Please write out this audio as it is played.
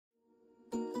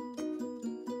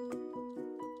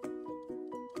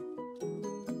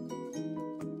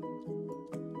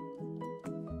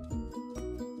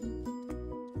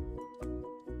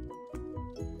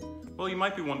Well, you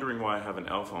might be wondering why I have an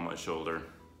elf on my shoulder.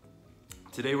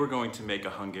 Today we're going to make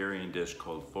a Hungarian dish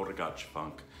called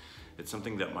Forgacsfank. It's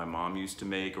something that my mom used to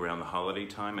make around the holiday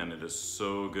time, and it is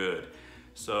so good.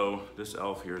 So this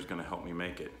elf here is going to help me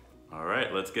make it. All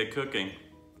right, let's get cooking.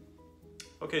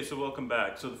 Okay, so welcome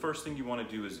back. So the first thing you want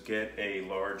to do is get a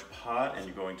large pot, and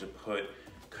you're going to put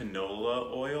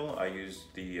canola oil. I use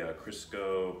the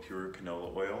Crisco pure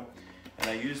canola oil, and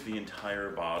I use the entire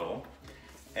bottle.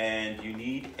 And you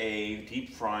need a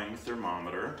deep frying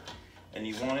thermometer, and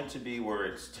you want it to be where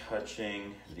it's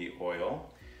touching the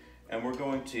oil. And we're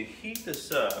going to heat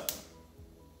this up.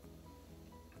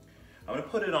 I'm going to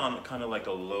put it on kind of like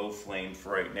a low flame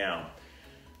for right now.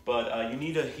 But you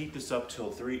need to heat this up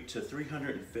to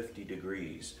 350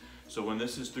 degrees. So when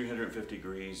this is 350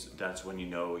 degrees, that's when you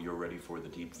know you're ready for the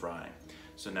deep frying.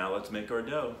 So now let's make our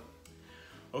dough.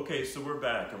 Okay, so we're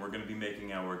back, and we're going to be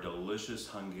making our delicious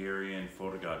Hungarian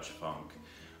Forgacsfank.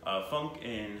 Funk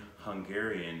in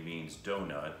Hungarian means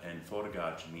donut, and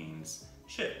forgacs means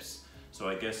chips. So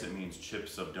I guess it means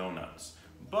chips of donuts.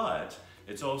 But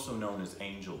it's also known as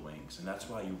angel wings, and that's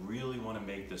why you really want to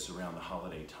make this around the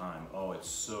holiday time. Oh, it's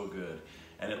so good,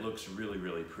 and it looks really,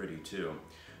 really pretty too.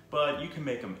 But you can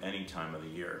make them any time of the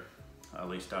year, at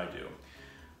least I do.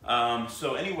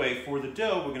 So anyway, for the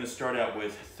dough, we're going to start out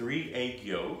with 3 egg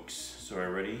yolks. So I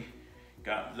already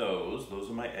got those.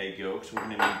 Those are my egg yolks. We're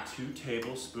going to need 2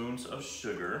 tablespoons of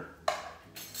sugar.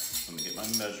 Let me get my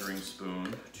measuring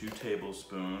spoon. 2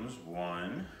 tablespoons.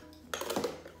 1,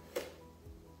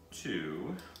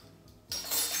 2.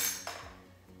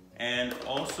 And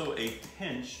also a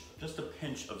pinch, just a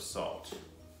pinch of salt.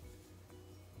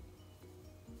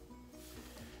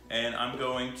 And I'm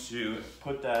going to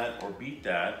put that, or beat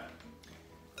that,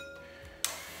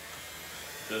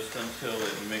 just until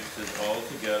it mixes all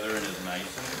together and is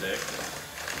nice and thick.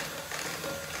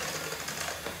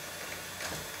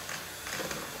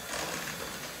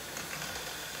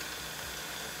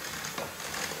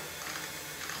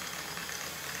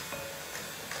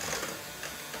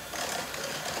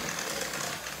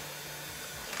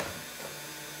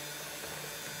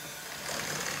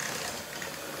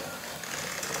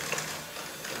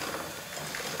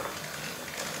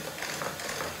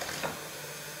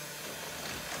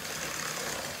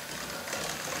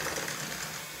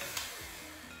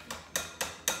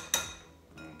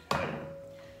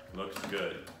 Looks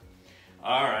good.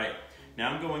 All right, now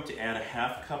I'm going to add a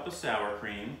 1/2 cup of sour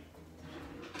cream.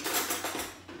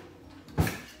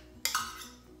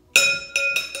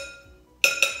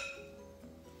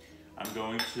 I'm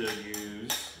going to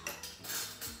use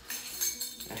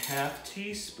a 1/2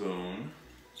 teaspoon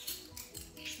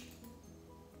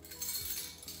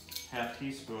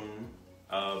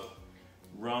of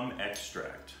rum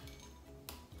extract.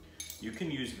 You can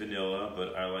use vanilla,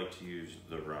 but I like to use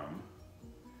the rum.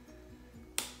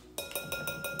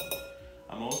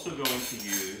 I'm also going to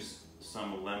use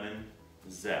some lemon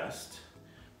zest.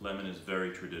 Lemon is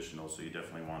very traditional, so you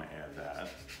definitely want to add that.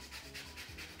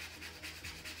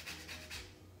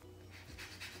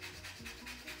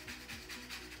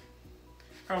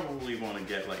 Probably want to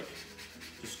get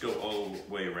just go all the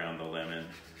way around the lemon.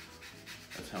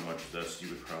 That's how much zest you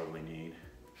would probably need.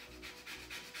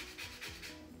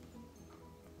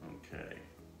 Okay.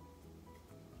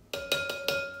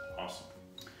 Awesome.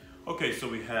 Okay, so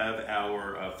we have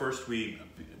our, first we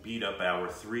beat up our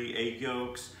 3 egg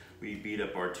yolks. We beat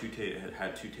up our 2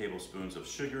 tablespoons of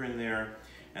sugar in there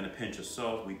and a pinch of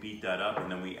salt. We beat that up,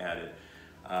 and then we added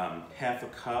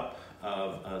 1/2 cup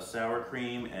of sour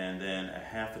cream, and then a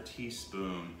 1/2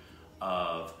 teaspoon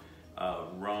of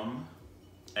rum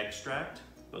extract.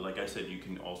 But like I said, you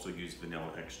can also use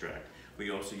vanilla extract.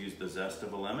 We also used the zest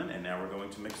of a lemon, and now we're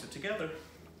going to mix it together.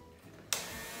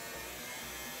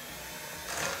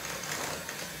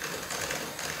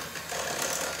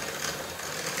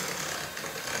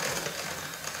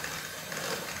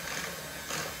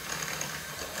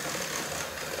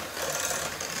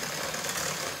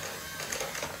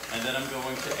 And then I'm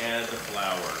going to add the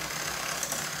flour.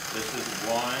 This is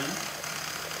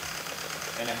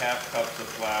 1.5 cups of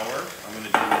flour. I'm going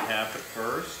to do half at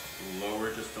first,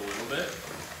 lower just a little bit.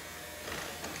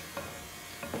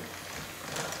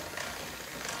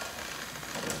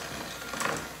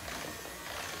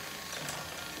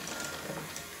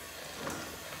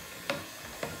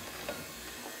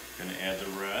 Going to add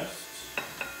the rest.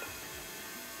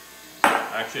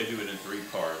 Actually, I do it in 3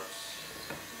 parts.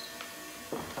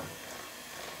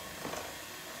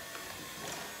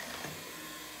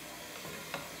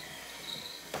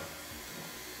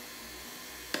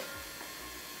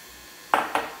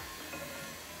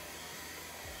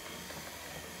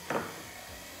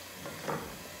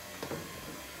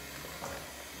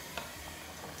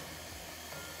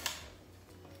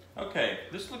 Okay,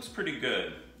 this looks pretty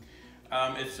good.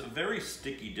 It's a very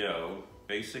sticky dough.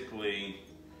 Basically,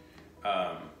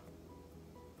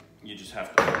 you just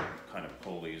have to kind of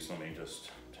pull these. Let me just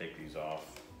take these off.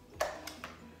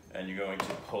 And you're going to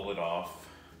pull it off.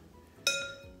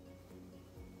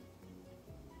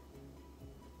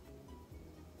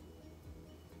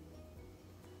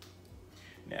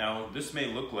 Now, this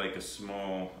may look like a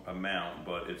small amount,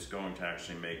 but it's going to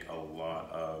actually make a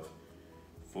lot of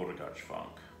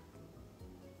Forgacsfank.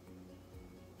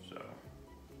 So,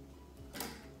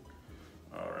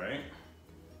 all right.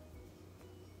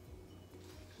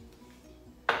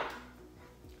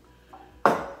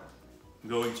 I'm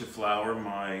going to flour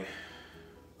my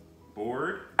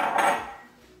board.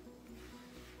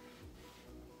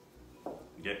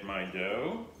 Get my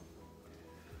dough.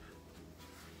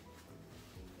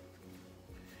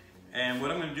 And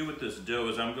what I'm going to do with this dough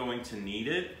is I'm going to knead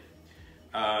it.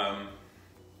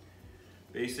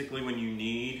 Basically, when you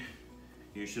knead,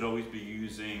 you should always be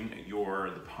using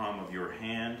the palm of your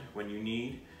hand when you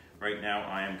knead. Right now,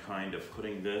 I am kind of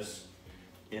putting this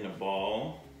in a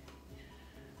ball.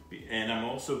 And I'm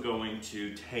also going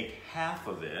to take half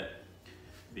of it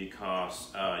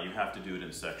because you have to do it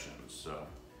in sections.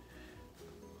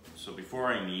 So before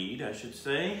I knead, I should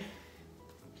say,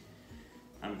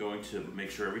 I'm going to make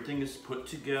sure everything is put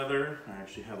together. I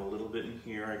actually have a little bit in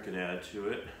here I could add to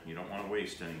it. You don't want to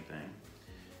waste anything.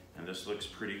 And this looks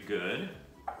pretty good.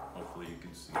 Hopefully you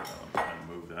can see that. I'm trying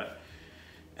to move that.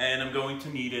 And I'm going to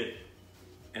knead it,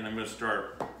 and I'm going to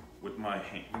start with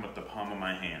the palm of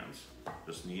my hands.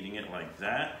 Just kneading it like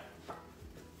that.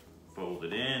 Fold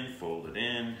it in,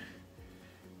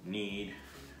 knead,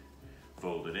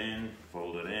 fold it in,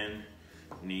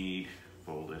 knead,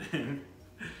 fold it in,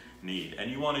 knead. And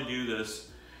you want to do this,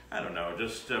 I don't know,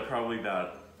 just probably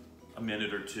about a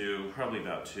minute or two, probably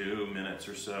about 2 minutes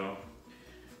or so.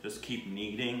 Just keep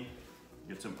kneading.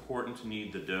 It's important to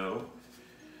knead the dough.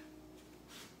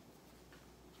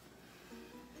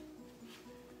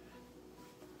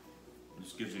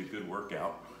 This gives you a good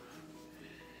workout.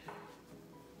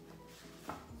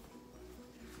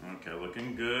 Okay,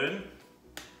 looking good.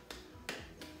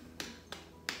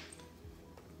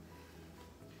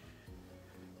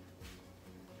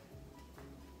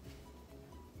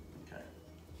 Okay.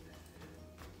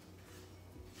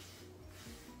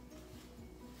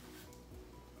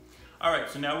 All right,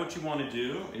 so now what you want to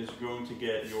do is going to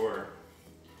get your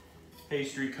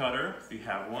pastry cutter, if you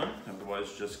have one,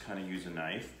 otherwise just kind of use a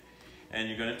knife. And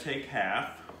you're going to take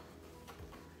half,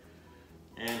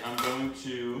 and I'm going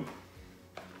to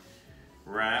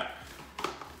wrap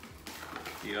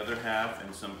the other half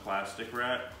in some plastic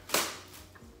wrap.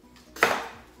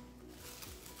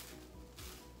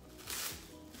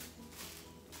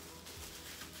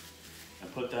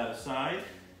 And put that aside.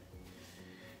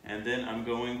 And then I'm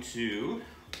going to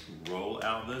roll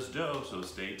out this dough, so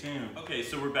stay tuned. Okay,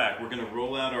 so we're back. We're going to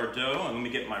roll out our dough, and let me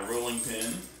get my rolling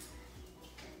pin.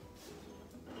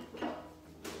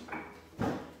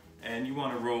 And you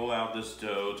want to roll out this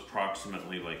dough. It's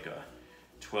approximately like a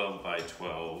 12 by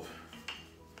 12.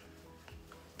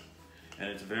 And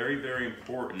it's very, very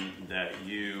important that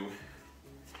you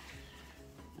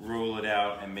roll it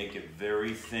out and make it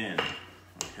very thin.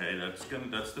 Okay,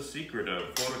 that's the secret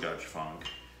of Forgacsfank,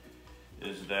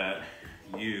 is that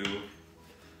you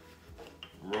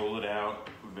roll it out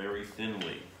very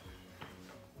thinly.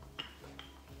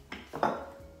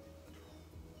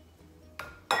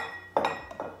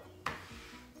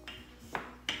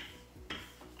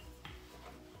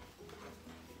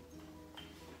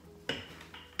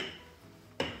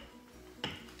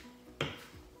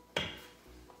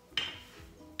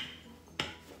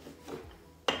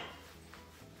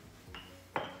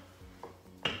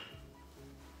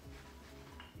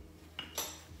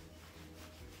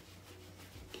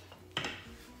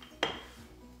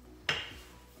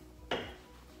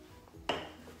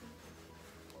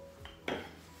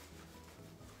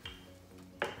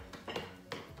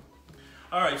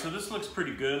 All right, so this looks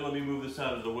pretty good. Let me move this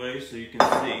out of the way so you can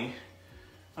see.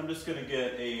 I'm just gonna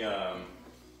get a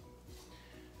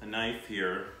knife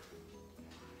here,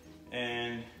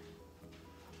 and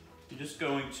you're just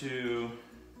going to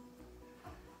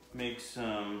make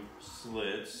some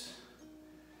slits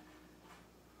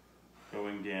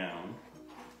going down.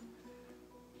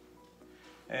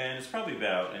 And it's probably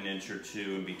about 1 inch or 2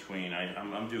 in between.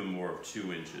 I'm doing more of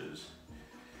 2 inches,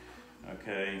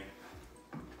 okay?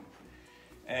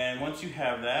 And once you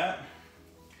have that,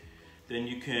 then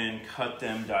you can cut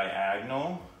them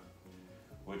diagonal,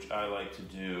 which I like to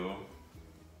do.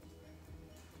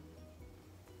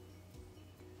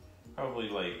 Probably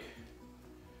like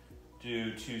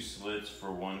do 2 slits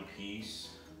for 1 piece.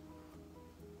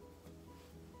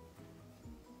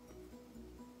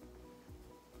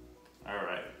 All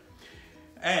right.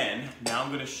 And now I'm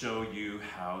going to show you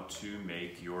how to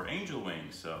make your angel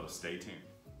wings, so stay tuned.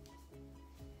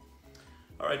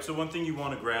 All right, so one thing you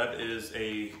want to grab is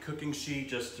a cooking sheet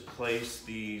just to place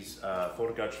these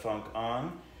Forgacsfank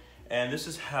on. And this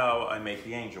is how I make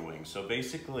the angel wings. So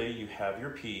basically you have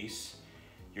your piece,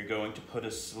 you're going to put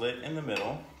a slit in the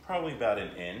middle, probably about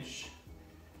 1 inch.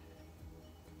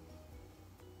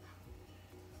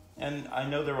 And I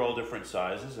know they're all different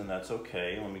sizes, and that's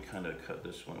okay. Let me kind of cut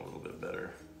this one a little bit better.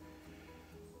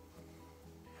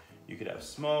 You could have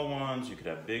small ones, you could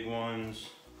have big ones.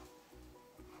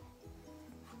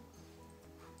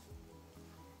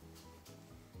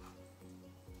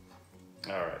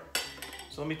 All right,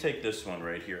 so let me take this one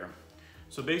right here.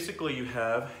 So basically you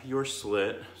have your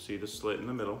slit, see the slit in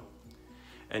the middle,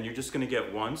 and you're just gonna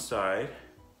get one side,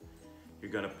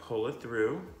 you're gonna pull it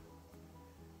through,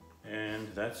 and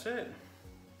that's it.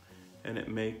 And it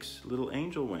makes little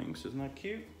angel wings, isn't that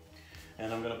cute?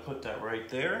 And I'm gonna put that right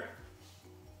there.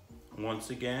 Once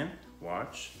again,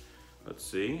 watch, let's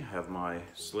see, have my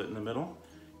slit in the middle,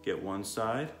 get one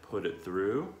side, put it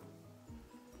through,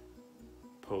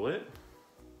 pull it,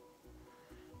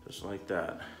 just like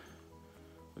that.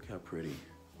 Look how pretty,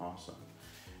 awesome.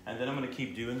 And then I'm gonna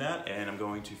keep doing that, and I'm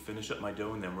going to finish up my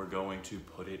dough, and then we're going to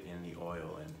put it in the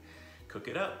oil and cook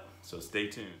it up, so stay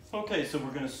tuned. Okay, so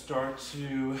we're gonna start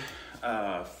to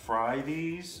fry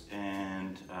these,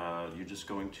 and you're just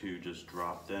going to just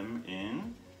drop them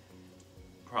in.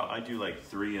 I do like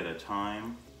 3 at a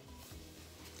time.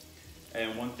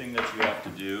 And one thing that you have to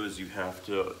do is you have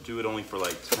to do it only for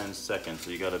like 10 seconds,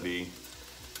 so you gotta be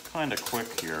kind of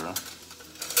quick here.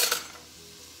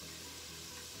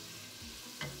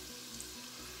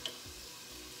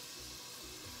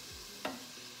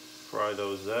 Fry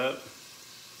those up.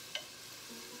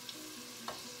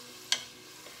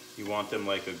 You want them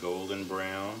like a golden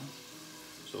brown.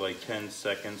 So like 10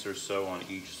 seconds or so on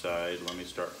each side. Let me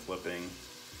start flipping.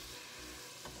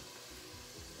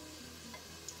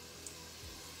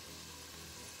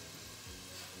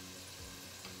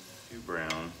 Too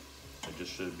brown. It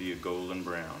just should be a golden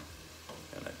brown.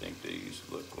 And I think these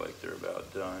look like they're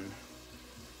about done.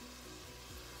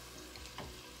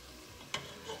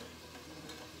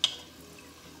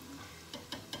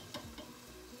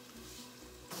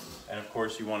 And of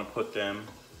course you want to put them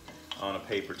on a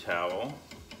paper towel.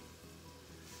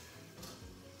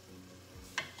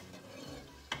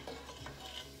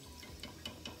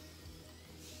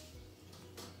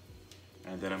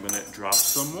 And then I'm going to drop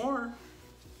some more.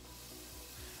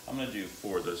 I'm going to do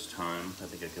 4 this time. I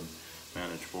think I can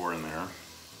manage 4 in there.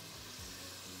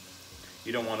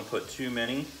 You don't want to put too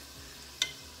many.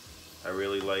 I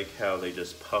really like how they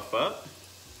just puff up,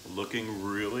 looking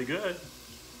really good.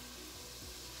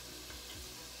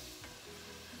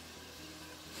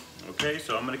 Okay,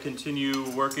 so I'm going to continue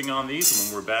working on these,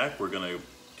 and when we're back, we're going to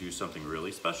do something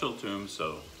really special to them,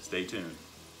 so stay tuned.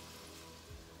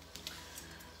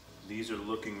 These are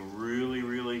looking really,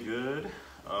 really good.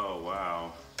 Oh,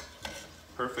 wow.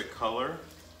 Perfect color.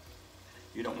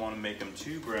 You don't want to make them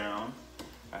too brown.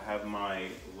 I have my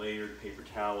layered paper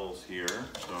towels here,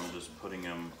 so I'm just putting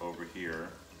them over here.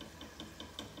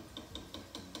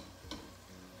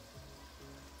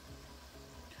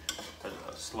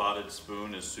 A slotted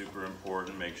spoon is super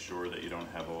important. Make sure that you don't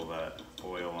have all that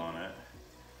oil on it.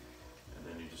 And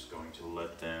then you're just going to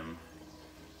let them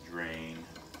drain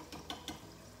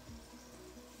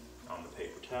on the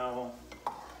paper towel.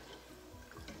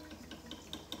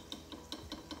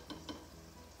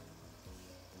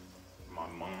 My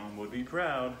mom would be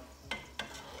proud.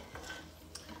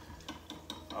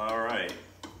 All right.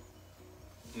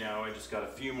 Now I just got a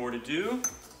few more to do,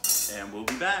 and we'll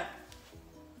be back.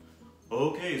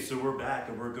 Okay, so we're back,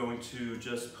 and we're going to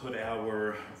just put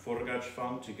our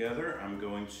Forgacsfank together. I'm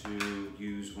going to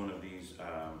use one of these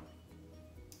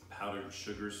powdered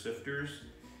sugar sifters,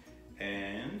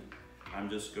 and I'm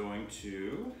just going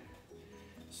to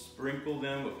sprinkle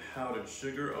them with powdered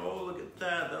sugar. Oh, look at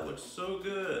that, that looks so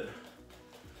good.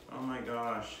 Oh my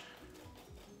gosh.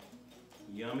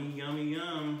 Yummy, yummy,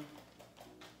 yum.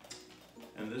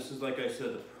 And this is, like I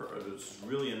said, it's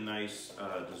really a nice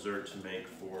dessert to make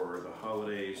for the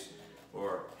holidays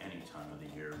or any time of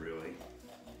the year, really.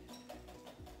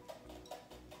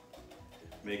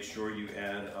 Make sure you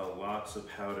add lots of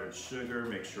powdered sugar.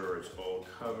 Make sure it's all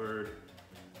covered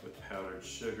with powdered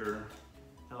sugar.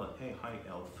 Hey, hi,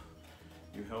 Elf.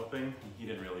 You helping? He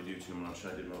didn't really do too much.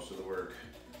 I did most of the work.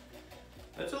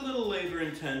 It's a little labor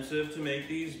intensive to make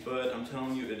these, but I'm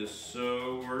telling you, it is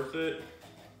so worth it.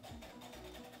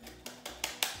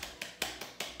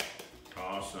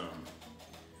 Awesome.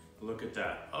 Look at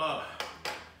that. Oh,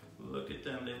 look at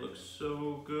them. They look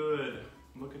so good.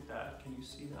 Look at that. Can you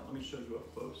see that? Let me show you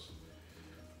up close.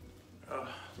 Oh,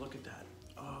 look at that.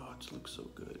 Oh, it looks so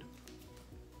good.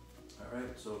 All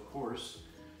right, so of course,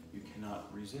 you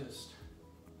cannot resist.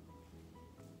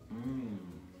 Mmm.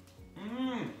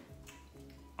 Mmm.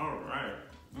 All right.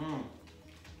 Mmm.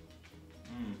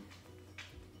 Mmm.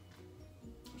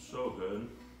 So good.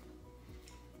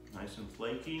 Nice and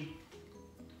flaky.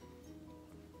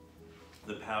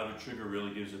 The powdered sugar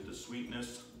really gives it the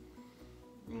sweetness.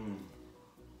 Mmm.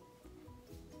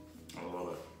 I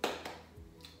love it.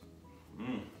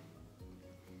 Mmm.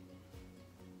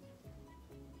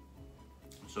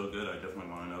 So good, I definitely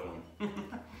want another one.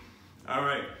 All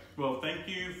right, well, thank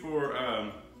you for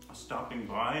stopping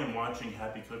by and watching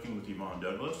Happy Cooking with Yvonne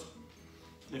Douglas.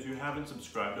 If you haven't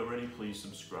subscribed already, please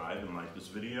subscribe and like this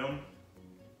video.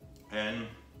 And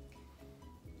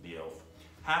the elf.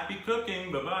 Happy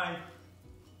cooking, bye-bye.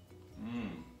 Mmm,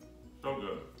 so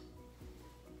good.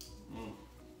 Mmm.